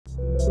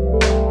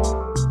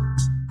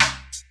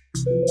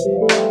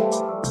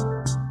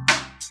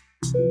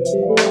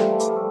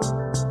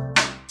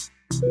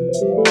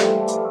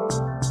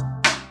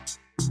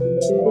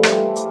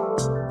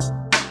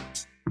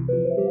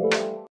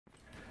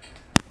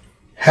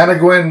Hannah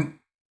Gwen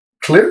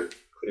Cleere?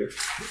 Cleere.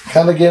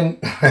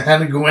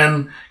 Hannah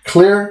Gwen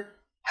Cleere.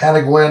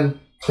 Hannah Gwen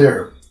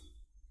Cleere.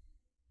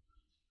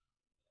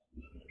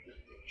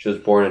 She was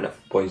born in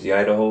Boise,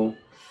 Idaho.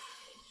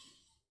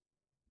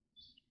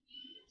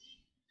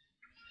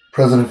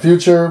 Present and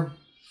future.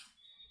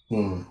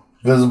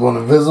 Visible and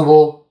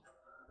invisible.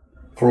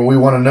 For what we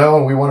want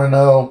to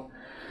know,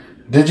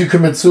 did you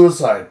commit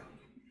suicide?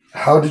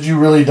 How did you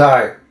really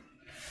die?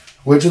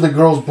 Which of the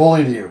girls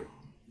bullied you?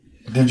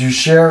 Did you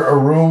share a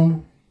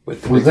room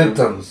with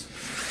victims?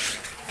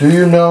 Do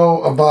you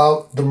know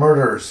about the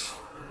murders?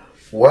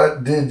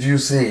 What did you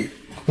see?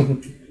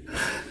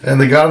 And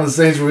the God and the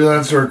Saints will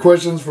answer our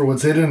questions for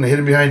what's hidden and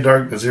hidden behind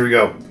darkness. Here we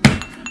go.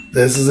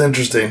 This is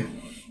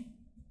interesting.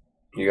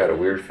 You got a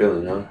weird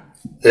feeling, huh?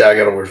 Yeah, I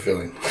got a weird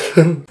feeling.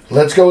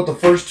 Let's go with the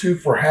first two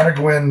for Hannah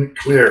Gwen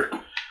Cleere.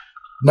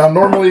 Now,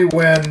 normally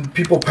when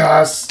people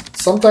pass,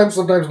 sometimes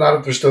not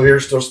if they're still here,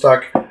 still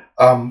stuck,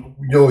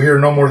 you'll hear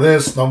no more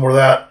this, no more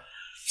that.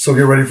 So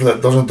get ready for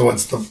that. Those aren't the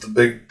ones,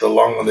 the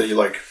long one that you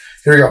like.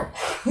 Here we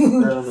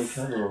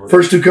go.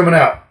 First two coming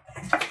out.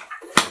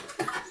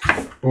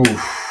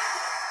 Oof.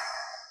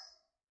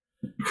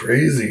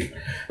 Crazy.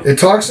 It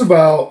talks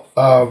about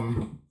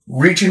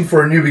reaching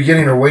for a new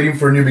beginning or waiting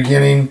for a new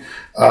beginning,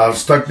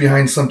 stuck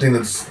behind something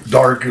that's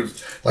dark,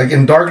 like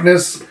in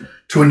darkness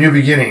to a new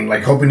beginning,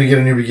 like hoping to get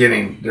a new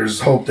beginning.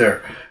 There's hope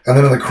there. And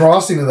then in the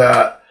crossing of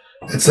that,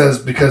 it says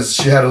because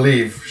she had to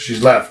leave,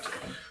 she's left.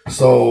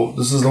 So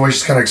this is the way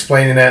she's kind of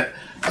explaining it.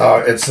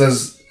 It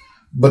says,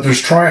 but there's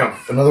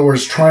triumph. In other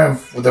words,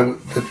 triumph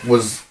that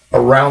was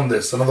around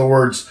this. In other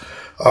words,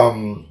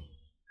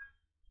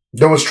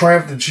 there was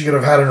triumph that she could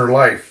have had in her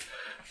life.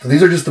 So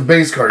these are just the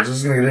base cards. This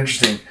is going to get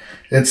interesting.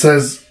 It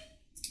says,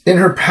 in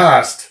her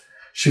past,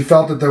 she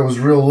felt that there was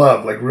real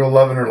love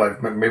in her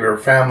life, maybe her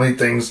family,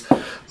 things.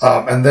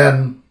 And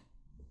then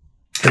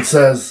it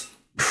says,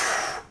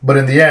 but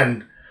in the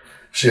end,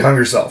 she hung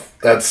herself.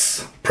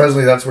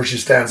 Presently, that's where she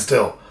stands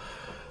still.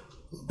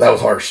 That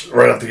was harsh,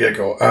 right off the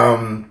get-go.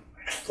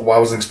 Well, I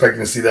wasn't expecting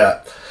to see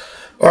that.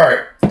 All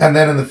right. And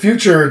then in the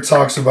future, it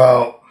talks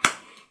about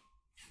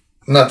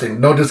nothing.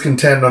 No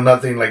discontent, no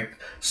nothing. Like,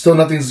 still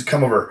nothing's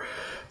come of her.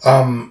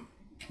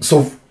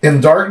 So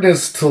in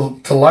darkness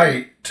to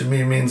light, to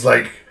me, means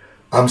like,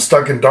 I'm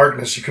stuck in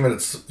darkness.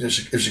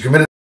 If she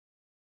committed,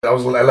 I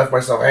left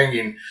myself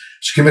hanging.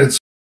 She committed,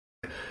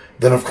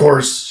 then of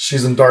course,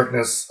 she's in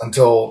darkness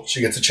until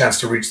she gets a chance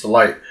to reach the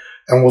light.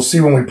 And we'll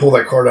see when we pull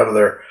that card out of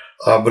there.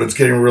 But it's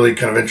getting really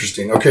kind of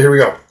interesting. Okay, here we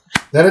go.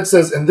 Then it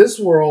says, in this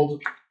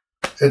world,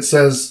 it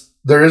says,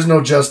 there is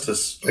no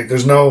justice. Like,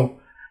 there's no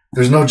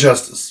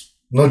justice.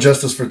 No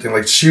justice for things.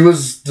 Like, she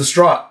was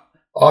distraught,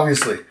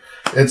 obviously.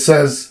 It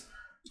says,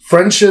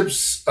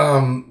 friendships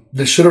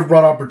that should have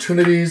brought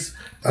opportunities.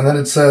 And then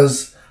it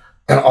says,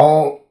 and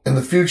all in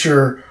the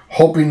future,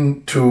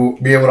 hoping to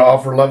be able to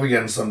offer love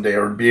again someday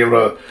or be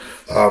able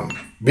to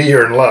be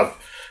here in love.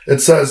 It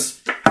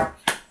says,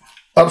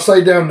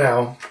 upside down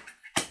now,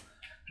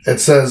 it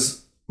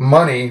says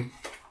money.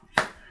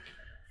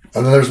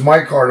 And then there's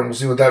my card, and we'll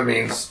see what that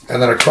means.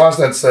 And then across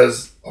that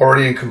says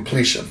already in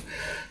completion.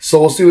 So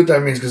we'll see what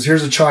that means, because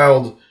here's a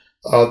child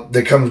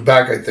that comes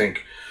back, I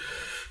think,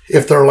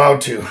 if they're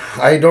allowed to.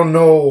 I don't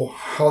know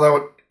how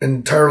that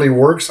entirely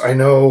works. I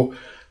know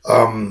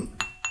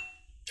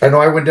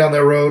I went down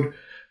that road,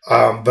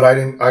 but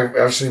I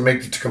actually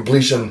make it to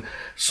completion.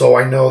 So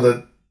I know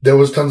that there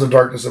was tons of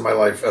darkness in my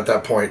life at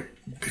that point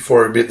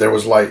before there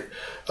was light.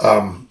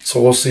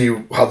 So we'll see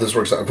how this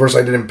works out. Of course,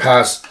 I didn't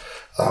pass,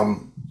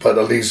 but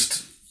at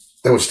least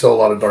there was still a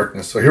lot of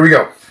darkness. So here we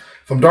go.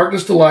 From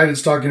darkness to light,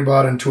 it's talking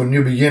about into a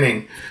new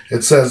beginning.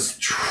 It says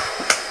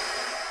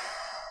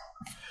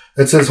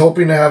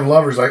hoping to have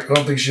lovers. I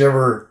don't think she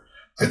ever,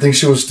 I think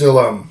she was still,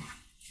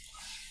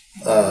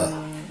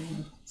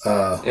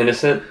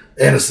 innocent?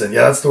 Innocent.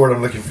 Yeah, that's the word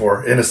I'm looking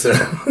for. Innocent.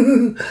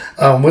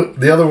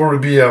 The other word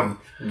would be,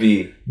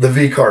 V. The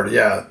V card.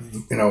 Yeah.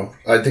 You know,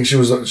 I think she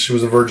was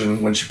a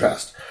virgin when she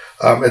passed.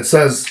 It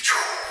says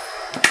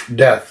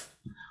death.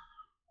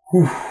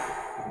 Whew.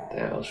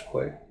 That was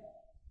quick.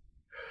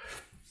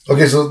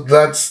 Okay, so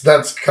that's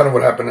kind of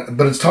what happened.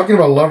 But it's talking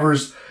about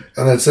lovers,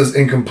 and then it says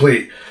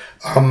incomplete.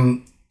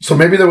 So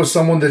maybe there was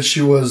someone that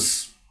she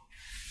was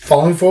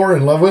falling for,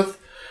 in love with,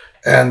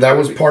 and that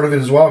was part of it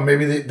as well.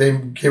 Maybe they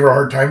gave her a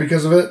hard time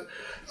because of it.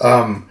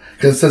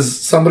 Because it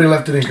says somebody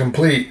left it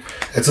incomplete.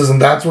 It says,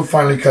 and that's what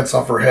finally cuts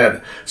off her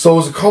head. So it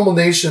was a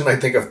culmination, I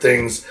think, of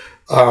things.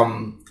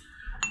 The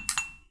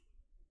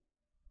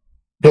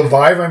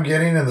vibe I'm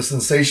getting and the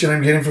sensation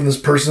I'm getting from this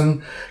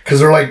person, because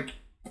they're like,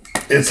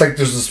 it's like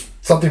there's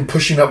something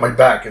pushing up my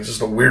back. It's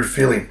just a weird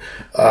feeling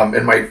not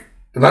in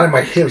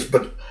my hips,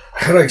 but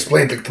how do I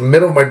explain it? Like the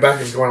middle of my back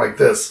is going like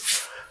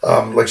this.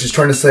 Like she's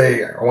trying to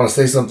say, I want to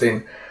say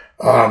something.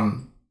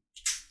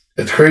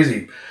 It's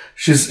crazy.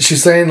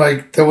 She's saying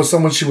like there was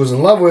someone she was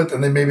in love with,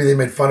 and then maybe they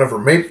made fun of her.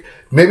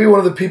 Maybe one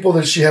of the people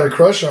that she had a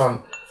crush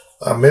on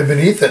may have been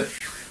Ethan.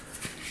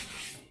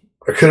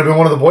 Or it could have been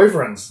one of the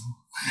boyfriends.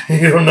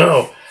 You don't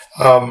know.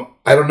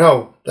 I don't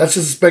know. That's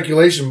just a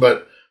speculation,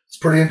 but It's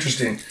pretty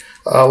interesting.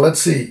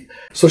 Let's see.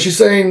 So she's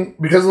saying,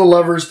 because of the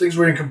lovers, things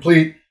were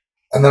incomplete,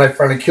 and then I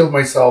finally killed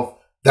myself.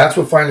 That's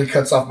what finally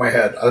cuts off my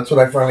head. That's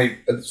what it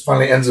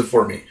finally ends it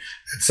for me.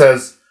 It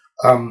says,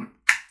 and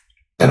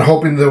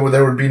hoping that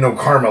there would be no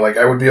karma. Like,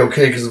 I would be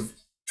okay because I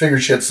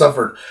figured she had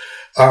suffered.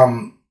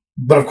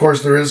 But of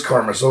course there is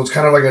karma. So it's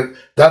kind of like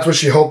that's what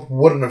she hoped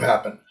wouldn't have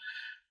happened.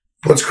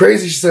 What's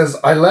crazy, she says,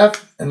 I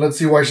left, and let's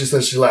see why she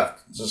says she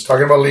left. So it's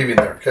talking about leaving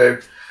there,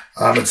 okay?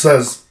 It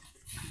says,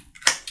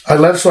 I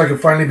left so I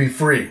could finally be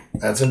free.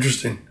 That's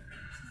interesting.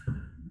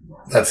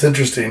 That's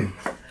interesting.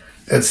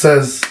 It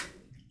says,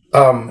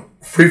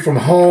 free from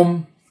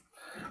home.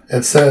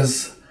 It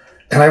says,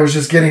 and I was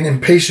just getting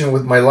impatient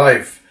with my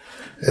life.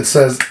 It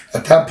says,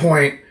 at that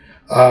point,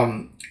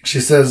 she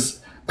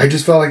says, I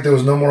just felt like there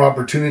was no more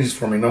opportunities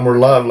for me, no more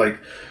love, like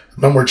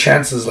no more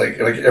chances, like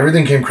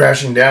everything came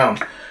crashing down.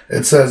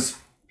 It says,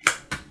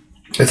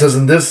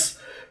 and this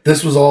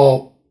was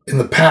all in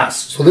the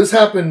past. So this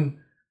happened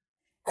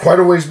quite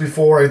a ways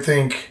before I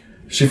think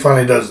she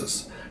finally does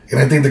this. And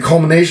I think the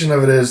culmination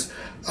of it is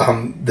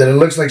that it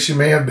looks like she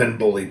may have been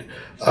bullied.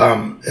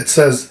 It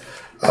says,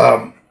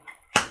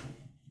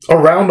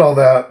 around all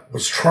that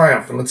was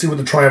triumph. And let's see what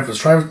the triumph is.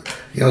 Triumph,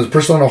 there's a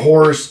person on a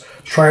horse,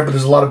 triumph, but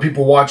there's a lot of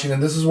people watching.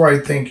 And this is where I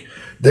think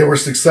they were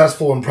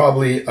successful in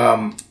probably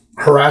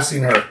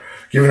harassing her,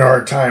 giving her a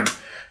hard time.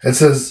 It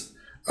says,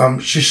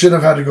 she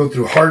shouldn't have had to go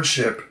through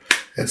hardship.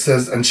 It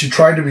says, and she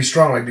tried to be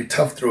strong, like be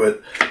tough through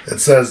it. It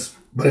says,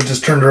 but it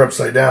just turned her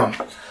upside down.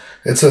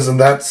 It says, and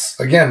that's,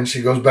 again,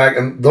 she goes back,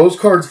 and those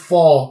cards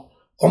fall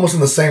almost in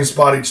the same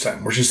spot each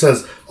time, where she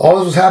says, all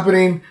this was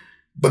happening,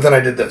 but then I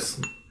did this.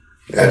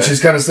 Yeah. And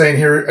she's kind of saying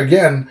here,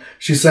 again,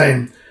 she's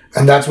saying,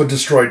 and that's what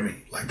destroyed me.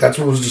 Like, that's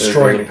what was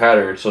destroying me.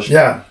 Pattern. So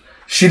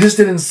she just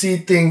didn't see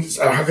things,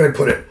 how can I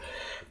put it?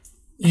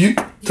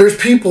 There's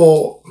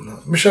people,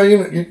 Michelle,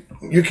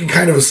 you can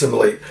kind of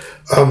assimilate.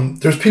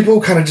 There's people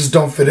who kind of just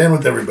don't fit in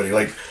with everybody.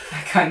 Like,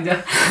 kind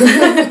of.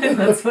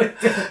 That's what.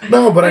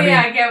 No, but I mean,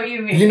 yeah, I get what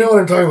you mean. You know what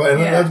I'm talking about,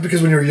 and that's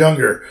because when you're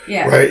younger,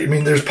 right? I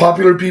mean, there's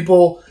popular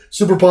people,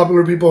 super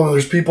popular people, and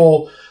there's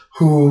people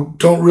who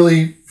don't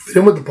really fit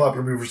in with the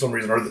popular people for some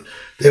reason, or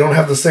they don't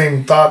have the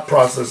same thought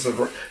process.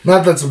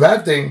 Not that's a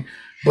bad thing,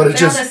 but it's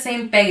just the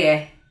same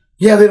pegue.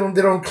 Yeah, they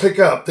don't click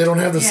up. They don't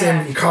have the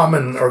same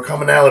common or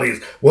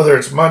commonalities, whether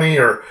it's money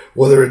or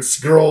whether it's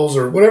girls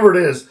or whatever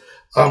it is.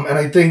 And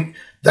I think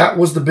that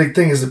was the big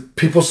thing, is that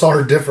people saw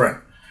her different.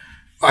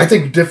 I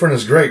think different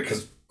is great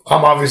because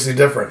I'm obviously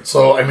different.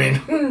 So, I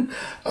mean,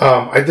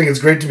 I think it's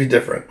great to be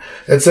different.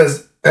 It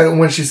says, and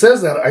when she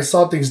says that, I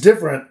saw things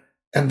different,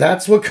 and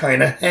that's what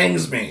kind of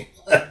hangs me.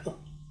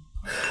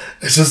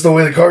 It's just the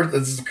way the card,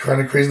 it's kind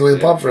of crazy the way the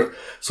pops are.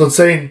 So it's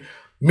saying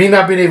me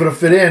not being able to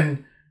fit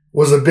in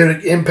was a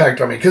big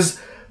impact on me. Because,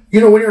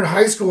 when you're in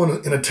high school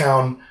in a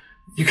town,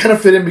 you kind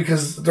of fit in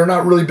because they're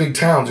not really big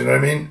towns, you know what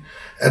I mean?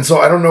 And so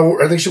I don't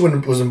know, I think she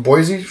was in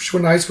Boise, she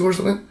went to high school or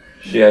something?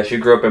 Yeah, she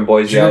grew up in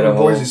Boise,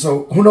 Idaho.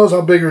 So who knows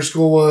how big her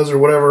school was or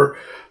whatever.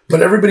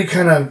 But everybody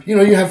kind of, you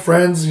have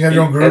friends, you have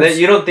your own groups. And then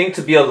you don't think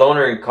to be a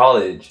loner in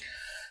college.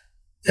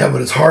 Yeah,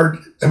 but it's hard.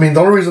 I mean,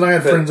 the only reason I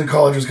had friends in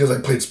college was because I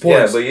played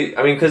sports. Yeah,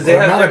 but because they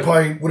have... I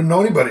probably wouldn't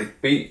know anybody.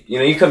 But,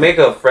 you can make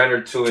a friend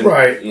or two.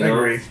 Right, I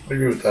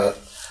agree with that.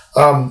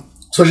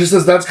 So she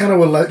says that's kind of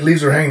what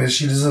leaves her hanging, is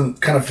she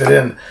doesn't kind of fit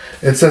in.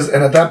 It says,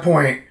 and at that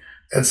point,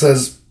 it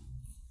says,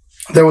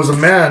 there was a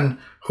man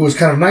who was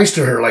kind of nice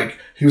to her, like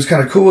he was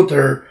kind of cool with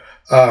her,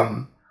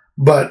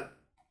 but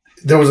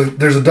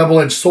there's a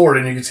double-edged sword,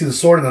 and you can see the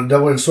sword, and the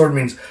double-edged sword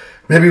means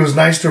maybe he was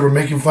nice to her,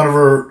 making fun of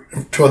her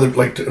to other,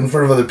 like in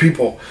front of other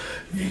people.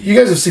 You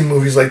guys have seen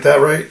movies like that,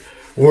 right?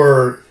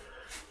 Where,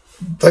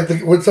 like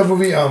what's that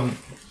movie?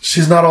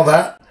 She's Not All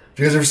That.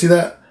 Do you guys ever see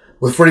that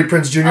with Freddie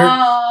Prinze Jr.?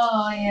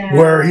 Oh yeah.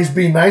 Where he's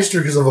being nice to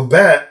her because of a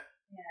bet,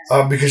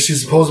 because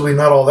she's supposedly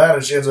not all that,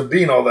 and she ends up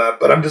being all that.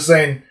 But I'm just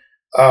saying.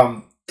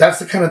 That's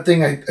the kind of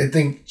thing I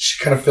think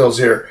she kind of feels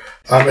here.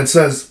 It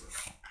says,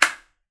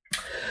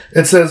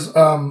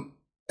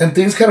 and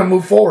things kind of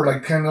move forward,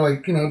 like kind of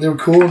like, they were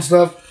cool and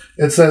stuff.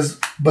 It says,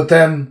 but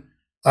then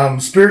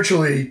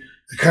spiritually,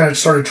 it kind of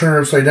started turning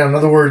her upside down. In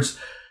other words,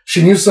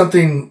 she knew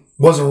something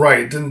wasn't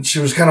right, and she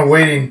was kind of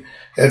waiting.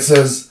 It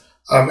says,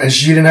 and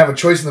she didn't have a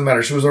choice in the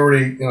matter. She was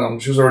already,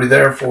 she was already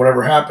there for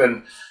whatever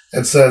happened.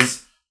 It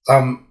says,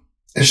 and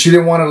she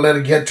didn't want to let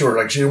it get to her.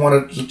 Like she didn't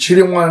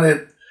want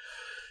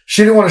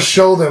to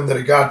show them that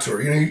it got to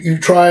her. You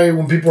try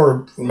when people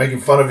are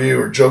making fun of you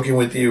or joking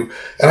with you.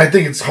 And I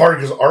think it's hard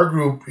because our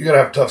group, you got to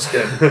have tough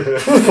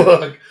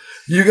skin.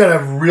 You got to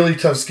have really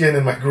tough skin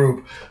in my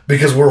group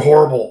because we're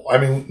horrible. I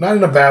mean, not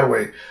in a bad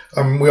way.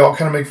 We all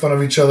kind of make fun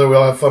of each other. We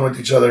all have fun with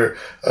each other.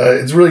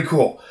 It's really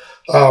cool.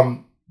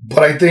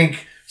 But I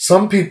think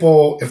some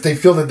people, if they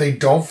feel that they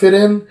don't fit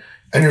in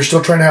and you're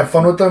still trying to have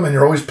fun with them and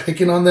you're always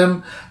picking on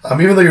them,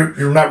 even though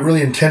you're not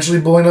really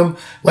intentionally bullying them,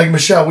 like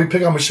Michelle, we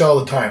pick on Michelle all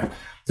the time.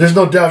 There's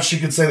no doubt she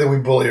could say that we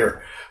bully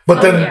her,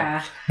 but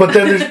then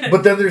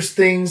there's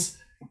things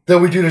that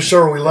we do to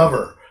show her we love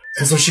her.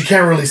 And so she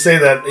can't really say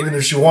that even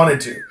if she wanted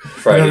to.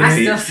 Friday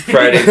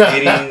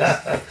feeding.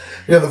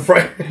 Yeah, the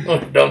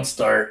Friday. Don't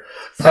start.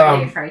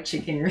 Fried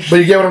chicken. But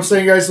you get what I'm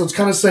saying, guys? So it's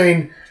kind of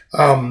saying,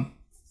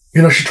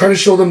 she tried to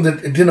show them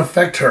that it didn't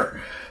affect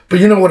her. But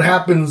you know what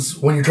happens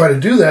when you try to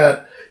do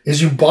that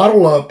is you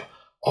bottle up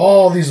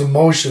all these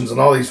emotions and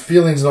all these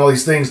feelings and all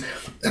these things.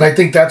 And I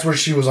think that's where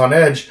she was on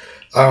edge.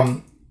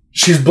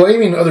 She's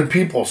blaming other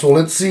people. So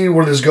let's see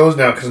where this goes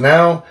now. Because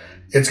now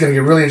it's going to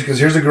get really interesting. Because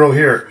here's a girl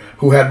here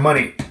who had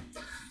money.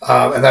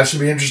 And that should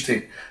be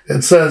interesting.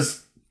 It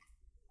says,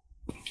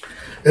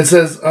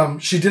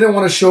 she didn't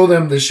want to show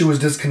them that she was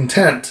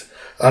discontent.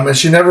 And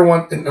she never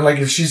like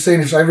if she's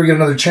saying, if I ever get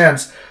another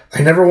chance,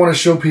 I never want to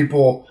show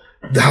people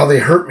how they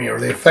hurt me or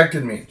they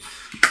affected me.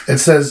 It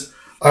says,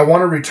 I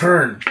want to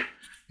return.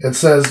 It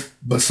says,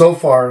 but so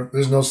far,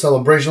 there's no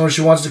celebration.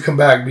 She wants to come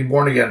back, be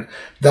born again.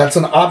 That's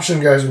an option,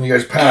 guys, when you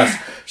guys pass.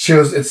 She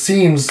goes, it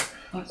seems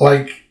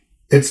like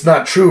it's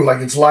not true. Like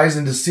it's lies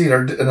and deceit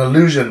or an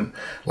illusion.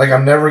 Like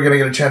I'm never going to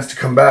get a chance to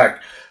come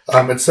back.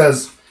 It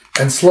says,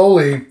 and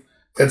slowly,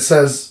 it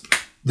says,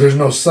 there's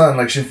no son.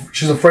 Like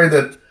she's afraid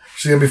that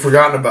she's going to be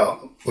forgotten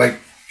about. Like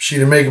she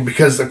didn't make it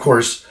because, of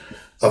course,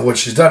 of what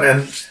she's done.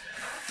 And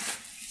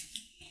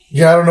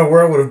yeah, I don't know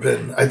where I would have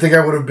been. I think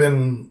I would have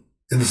been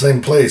in the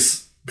same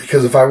place.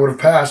 Because if I would have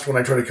passed when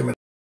I tried to commit,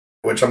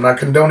 which I'm not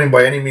condoning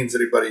by any means,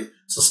 anybody,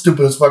 it's the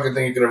stupidest fucking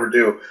thing you could ever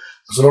do.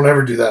 So don't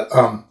ever do that.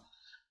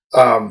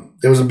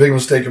 It was a big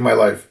mistake in my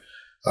life.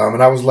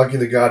 And I was lucky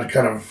that God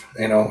kind of,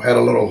 had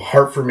a little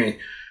heart for me.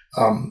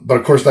 But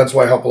of course, that's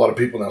why I help a lot of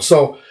people now.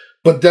 So,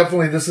 but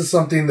definitely this is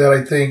something that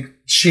I think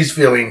she's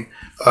feeling.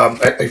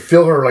 I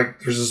feel her, like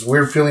there's this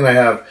weird feeling I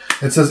have.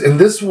 It says, in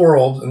this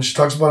world, and she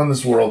talks about in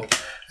this world,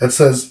 it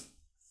says,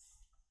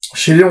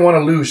 she didn't want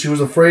to lose. She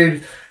was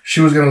afraid she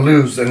was going to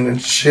lose,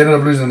 and she ended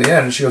up losing in the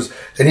end. And she goes,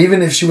 and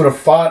even if she would have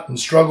fought and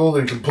struggled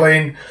and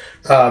complained,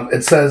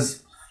 it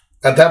says,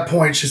 at that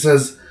point, she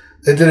says,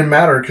 it didn't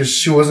matter because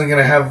she wasn't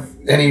going to have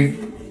any,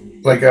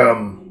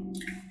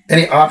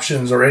 any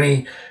options or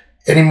any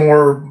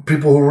more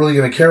people who were really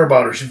going to care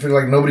about her. She felt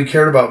like nobody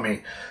cared about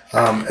me.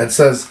 It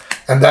says,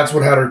 and that's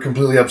what had her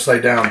completely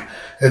upside down.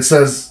 It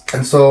says,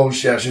 and so,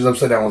 yeah, she's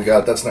upside down with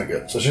God. That's not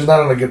good. So she's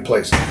not in a good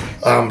place.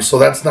 So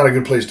that's not a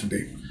good place to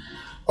be.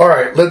 All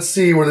right, let's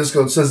see where this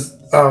goes. It says,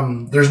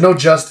 there's no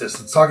justice.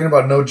 It's talking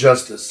about no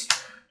justice.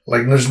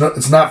 Like,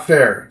 it's not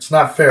fair. It's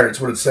not fair.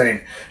 It's what it's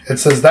saying. It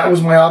says, that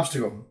was my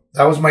obstacle.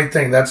 That was my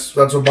thing. That's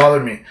what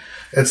bothered me.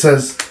 It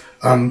says,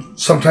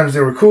 sometimes they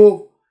were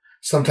cool.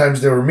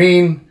 Sometimes they were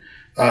mean.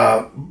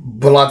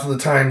 But lots of the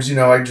times,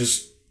 I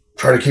just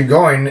try to keep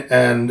going.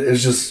 And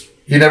it's just,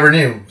 you never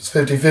knew. It's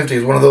 50-50.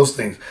 It's one of those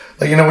things.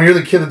 Like, when you're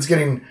the kid that's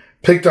getting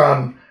picked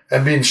on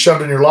and being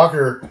shoved in your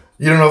locker,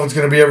 you don't know if it's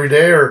going to be every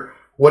day or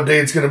what day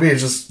it's going to be.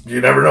 It's just, you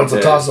never know. It's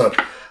a toss-up.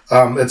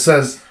 It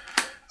says,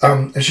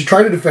 and she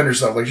tried to defend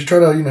herself. Like, she tried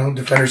to,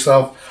 defend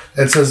herself.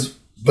 It says,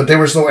 but they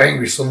were so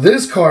angry. So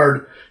this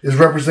card is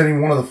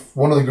representing one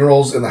of the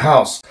girls in the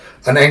house,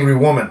 an angry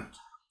woman.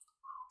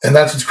 And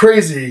that's what's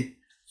crazy,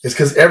 is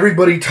because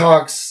everybody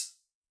talks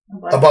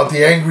about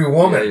the angry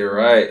woman. Yeah, you're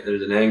right.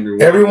 There's an angry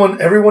woman.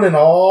 Everyone in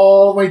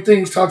all my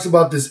things talks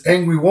about this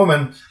angry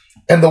woman.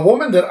 And the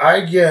woman that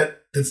I get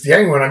that's the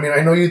angry one,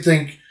 I know you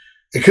think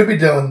it could be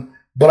Dylan,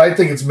 but I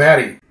think it's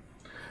Maddie.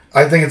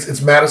 I think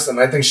it's Madison.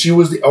 I think she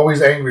was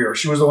always angry, or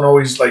she was the one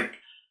always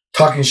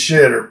talking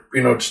shit, or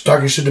just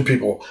talking shit to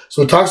people.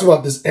 So it talks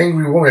about this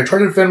angry woman. I try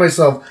to defend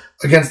myself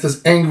against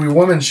this angry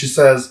woman. She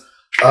says,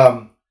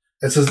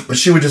 it says, but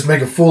she would just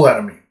make a fool out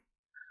of me.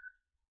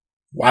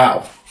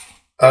 Wow.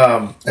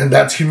 And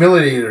that's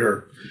humiliated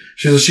her.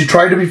 She says she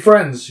tried to be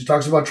friends. She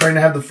talks about trying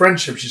to have the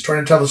friendship. She's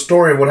trying to tell the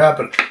story of what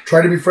happened.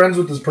 Try to be friends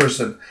with this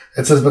person.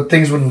 It says, but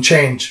things wouldn't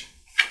change.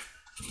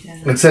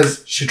 Yeah. It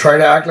says she tried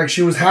to act like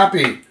she was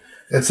happy.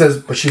 It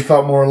says, but she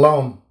felt more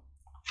alone.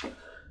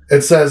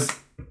 It says,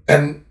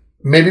 and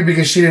maybe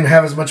because she didn't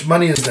have as much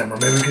money as them, or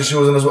maybe because she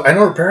wasn't as well. I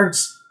know her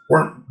parents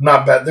weren't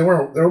not bad. They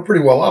were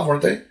pretty well off,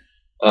 weren't they?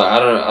 I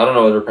don't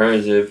know what her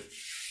parents did,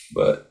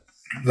 but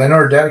I know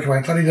her dad came.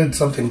 I thought he did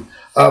something.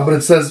 But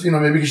it says,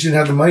 maybe because she didn't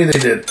have the money they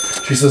did.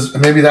 She says,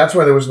 maybe that's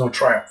why there was no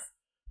triumph.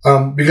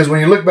 Because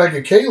when you look back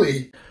at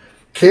Kaylee,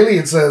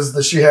 it says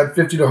that she had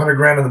 50 to 100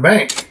 grand in the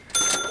bank.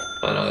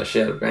 I know that she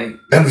had a bank.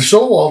 And the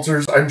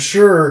Showalters, I'm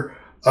sure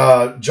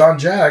John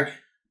Jack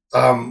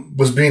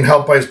was being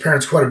helped by his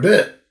parents quite a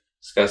bit.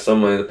 He's got some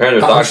money. The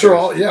parents are doctors.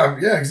 I'm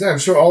sure exactly. I'm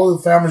sure all of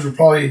the families were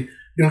probably,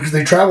 because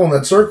they travel in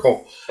that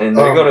circle. And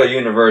they go to a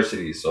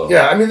university, so.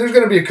 Yeah, there's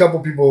going to be a couple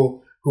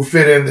people who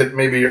fit in that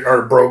maybe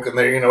are broke and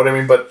they, you know what I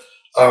mean? But,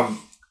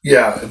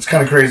 yeah, it's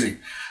kind of crazy.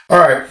 All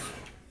right.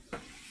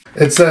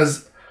 It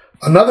says,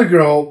 another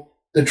girl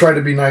that tried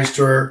to be nice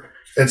to her,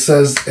 it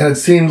says, and it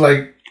seemed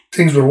like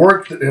things would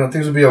work,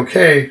 things would be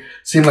okay. It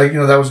seemed like,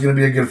 that was going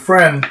to be a good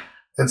friend.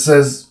 It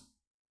says,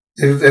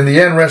 in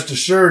the end, rest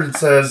assured, it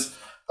says,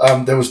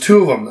 there was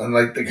two of them,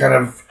 and they kind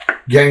of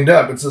ganged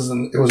up. It says,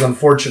 it was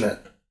unfortunate.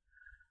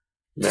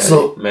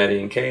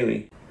 Maddie and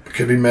Kaylee. It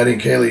could be Maddie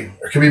and Kaylee.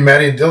 Or it could be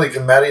Maddie and Dylan,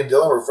 because Maddie and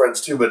Dylan were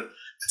friends too, but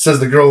It says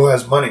the girl who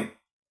has money.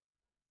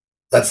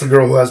 That's the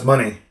girl who has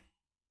money.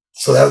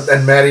 So that,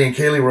 and Maddie and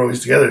Kaylee were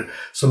always together.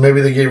 So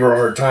maybe they gave her a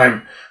hard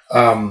time.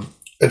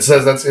 It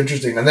says that's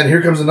interesting. And then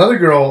here comes another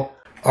girl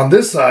on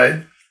this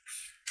side.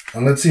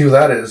 And let's see who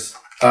that is.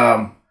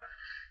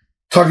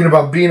 Talking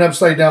about being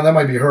upside down. That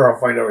might be her. I'll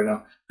find out right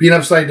now. Being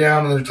upside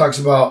down. And then it talks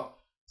about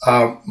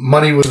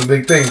money was a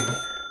big thing.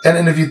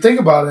 And if you think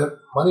about it,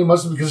 money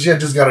must have, because she had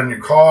just got a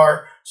new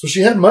car. So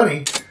she had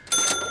money.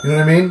 You know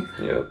what I mean?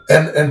 Yeah.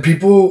 And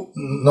people,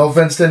 no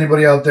offense to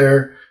anybody out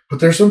there, but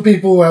there's some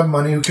people who have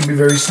money who can be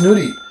very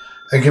snooty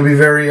and can be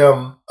very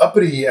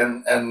uppity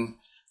and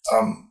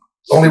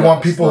only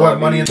want people who have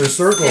money in their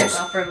circles.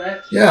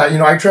 Yeah, you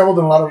know, I traveled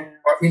in a lot of,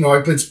 you know,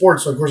 I played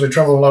sports, so of course I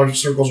traveled in a lot of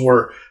circles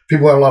where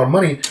people had a lot of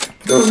money.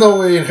 There was no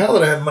way in hell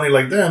that I had money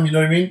like them, you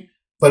know what I mean?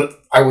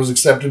 But I was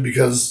accepted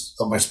because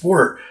of my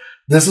sport.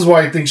 This is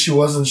why I think she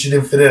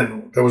didn't fit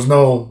in. There was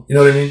no, you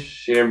know what I mean?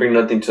 She didn't bring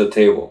nothing to the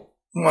table.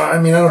 Well, I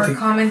mean, I don't or think...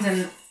 common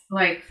and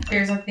like,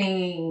 there's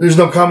nothing... There's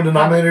no common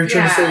denominator you're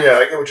trying to say? Yeah,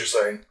 I get what you're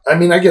saying. I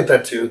mean, I get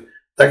that too.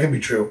 That can be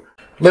true.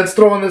 Let's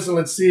throw on this and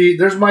let's see.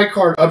 There's my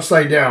card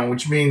upside down,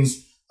 which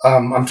means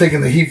I'm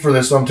taking the heat for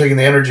this, so I'm taking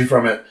the energy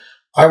from it.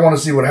 I want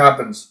to see what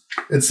happens.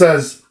 It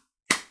says,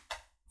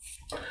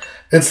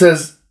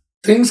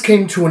 things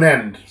came to an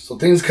end. So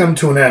things come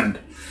to an end.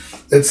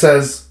 It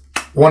says,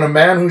 when a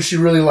man who she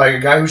really liked, a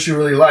guy who she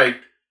really liked,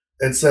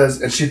 it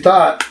says, and she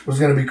thought was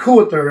going to be cool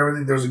with her and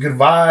everything. There was a good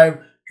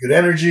vibe, good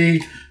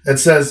energy. It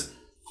says,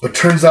 but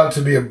turns out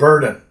to be a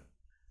burden.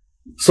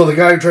 So the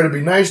guy who tried to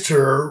be nice to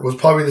her was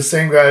probably the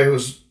same guy who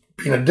was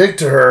being a dick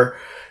to her.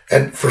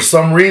 And for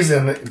some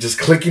reason, just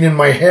clicking in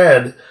my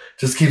head,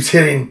 just keeps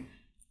hitting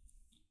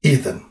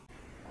Ethan.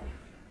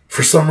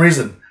 For some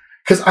reason.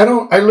 Because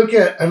I look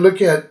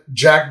at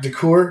Jack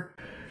DeCoeur,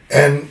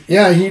 and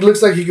yeah, he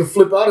looks like he could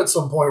flip out at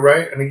some point,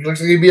 right? And he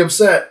looks like he'd be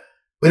upset.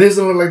 But he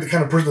doesn't look like the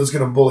kind of person that's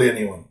going to bully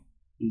anyone.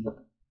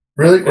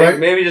 Really? Right?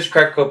 Maybe just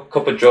crack a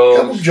couple jokes.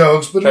 Couple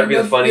jokes, but try to be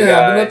the funny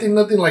guy. But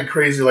nothing like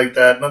crazy like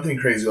that. Nothing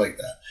crazy like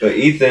that. But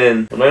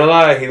Ethan, I'm not gonna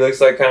lie, he looks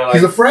like kind of like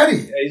he's a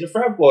fratty. Yeah, he's a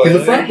frat boy. He's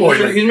a frat boy.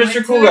 He's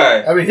Mr. Cool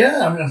Guy. I mean,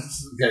 yeah. I mean,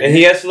 okay. And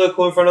he has to look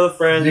cool in front of the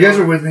friends. You guys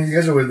are with me. You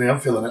guys are with me. I'm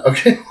feeling it.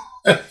 Okay.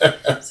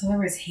 So there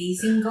was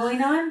hazing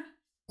going on?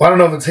 Well, I don't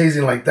know if it's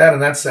hazing like that in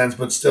that sense,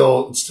 but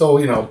still,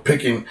 you know,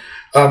 picking.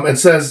 It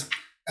says,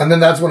 and then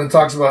that's when it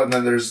talks about, and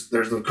then there's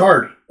the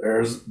card.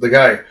 There's the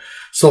guy.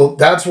 So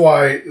that's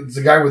why it's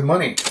the guy with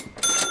money.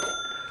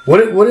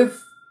 What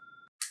if?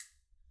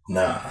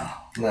 Nah.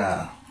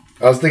 I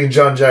was thinking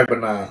John Jack,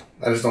 but nah.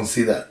 I just don't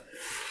see that.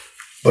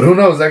 But who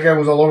knows? That guy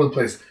was all over the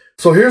place.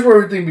 So here's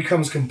where everything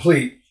becomes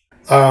complete.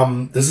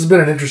 This has been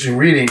an interesting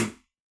reading.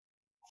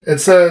 It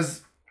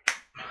says,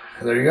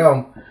 there you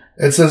go.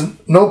 It says,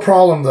 no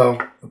problem, though.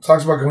 It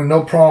talks about going,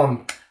 no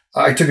problem.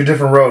 I took a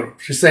different road.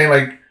 She's saying,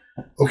 like,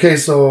 okay,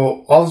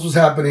 so all this was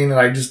happening, and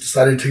I just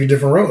decided to take a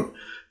different road.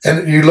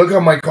 And you look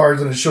on my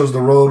cards, and it shows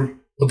the road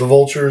with the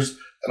vultures,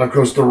 and of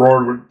course the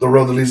road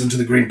that leads into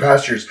the green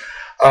pastures.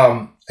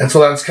 And so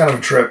that's kind of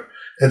a trip.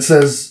 It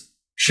says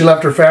she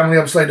left her family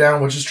upside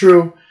down, which is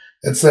true.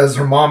 It says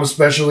her mom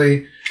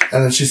especially.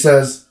 And then she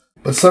says,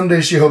 but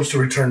someday she hopes to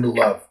return to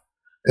love.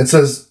 It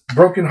says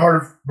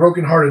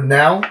brokenhearted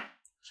now.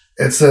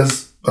 It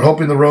says, but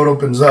hoping the road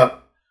opens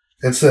up.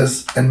 It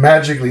says, and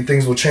magically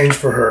things will change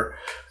for her.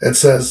 It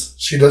says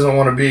she doesn't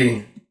want to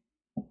be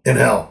in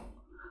hell.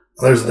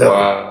 There's the devil.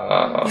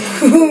 Wow.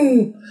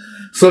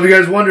 So if you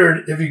guys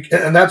wondered,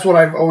 and that's what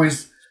I've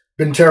always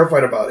been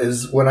terrified about,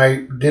 is when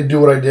I did do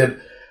what I did,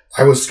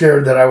 I was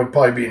scared that I would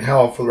probably be in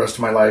hell for the rest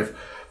of my life.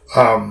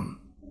 And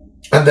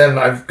then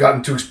I've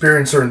gotten to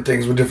experience certain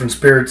things with different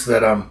spirits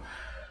that I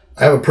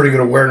have a pretty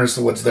good awareness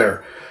of what's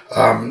there.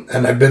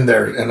 And I've been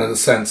there in a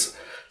sense.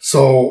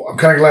 So I'm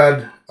kind of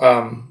glad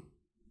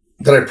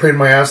that I prayed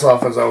my ass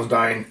off as I was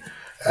dying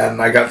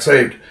and I got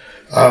saved.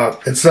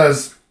 It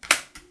says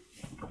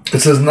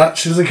not,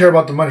 she doesn't care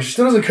about the money. She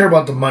still doesn't care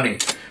about the money.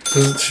 She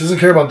doesn't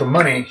care about the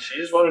money. She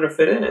just wanted to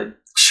fit in.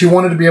 She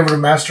wanted to be able to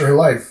master her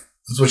life.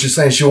 That's what she's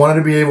saying. She wanted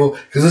to be able,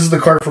 because this is the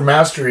card for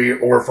mastery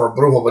or for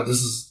brujo, but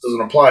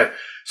doesn't apply.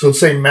 So it's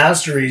saying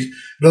mastery.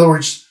 In other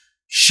words,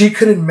 she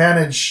couldn't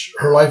manage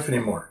her life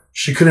anymore.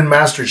 She couldn't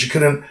master. She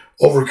couldn't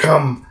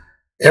overcome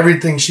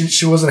everything.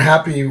 She wasn't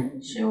happy.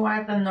 She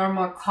wanted the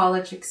normal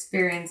college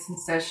experience.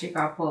 Instead, she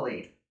got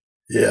bullied.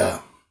 Yeah,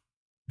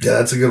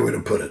 that's a good way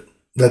to put it.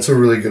 That's a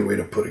really good way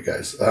to put it,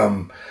 guys.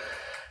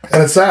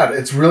 And it's sad.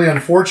 It's really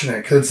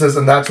unfortunate because it says,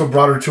 and that's what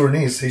brought her to her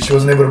knees. See, she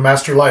wasn't able to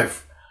master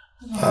life.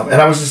 And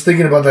I was just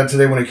thinking about that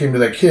today when it came to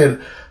that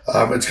kid.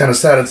 It's kind of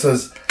sad. It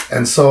says,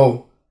 and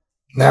so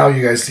now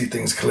you guys see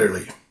things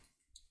clearly.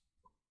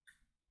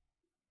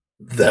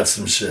 That's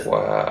some shit.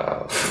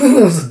 Wow.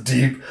 That was a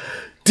deep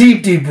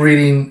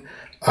reading.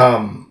 I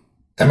mean,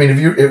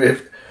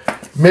 if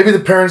maybe the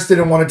parents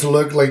didn't want it to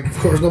look like, of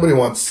course, nobody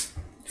wants,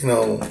 you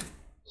know,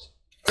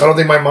 I don't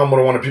think my mom would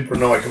have wanted people to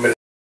know I committed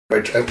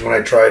when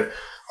I tried.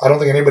 I don't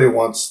think anybody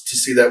wants to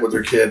see that with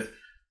their kid.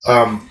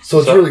 So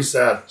it's really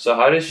sad. So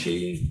how does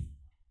she,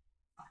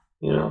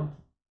 how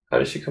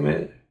did she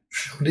commit?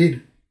 She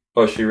OD'd.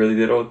 Oh, she really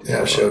did OD?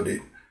 Yeah, she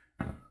OD'd.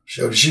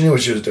 She knew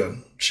what she was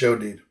doing. She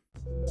OD'd.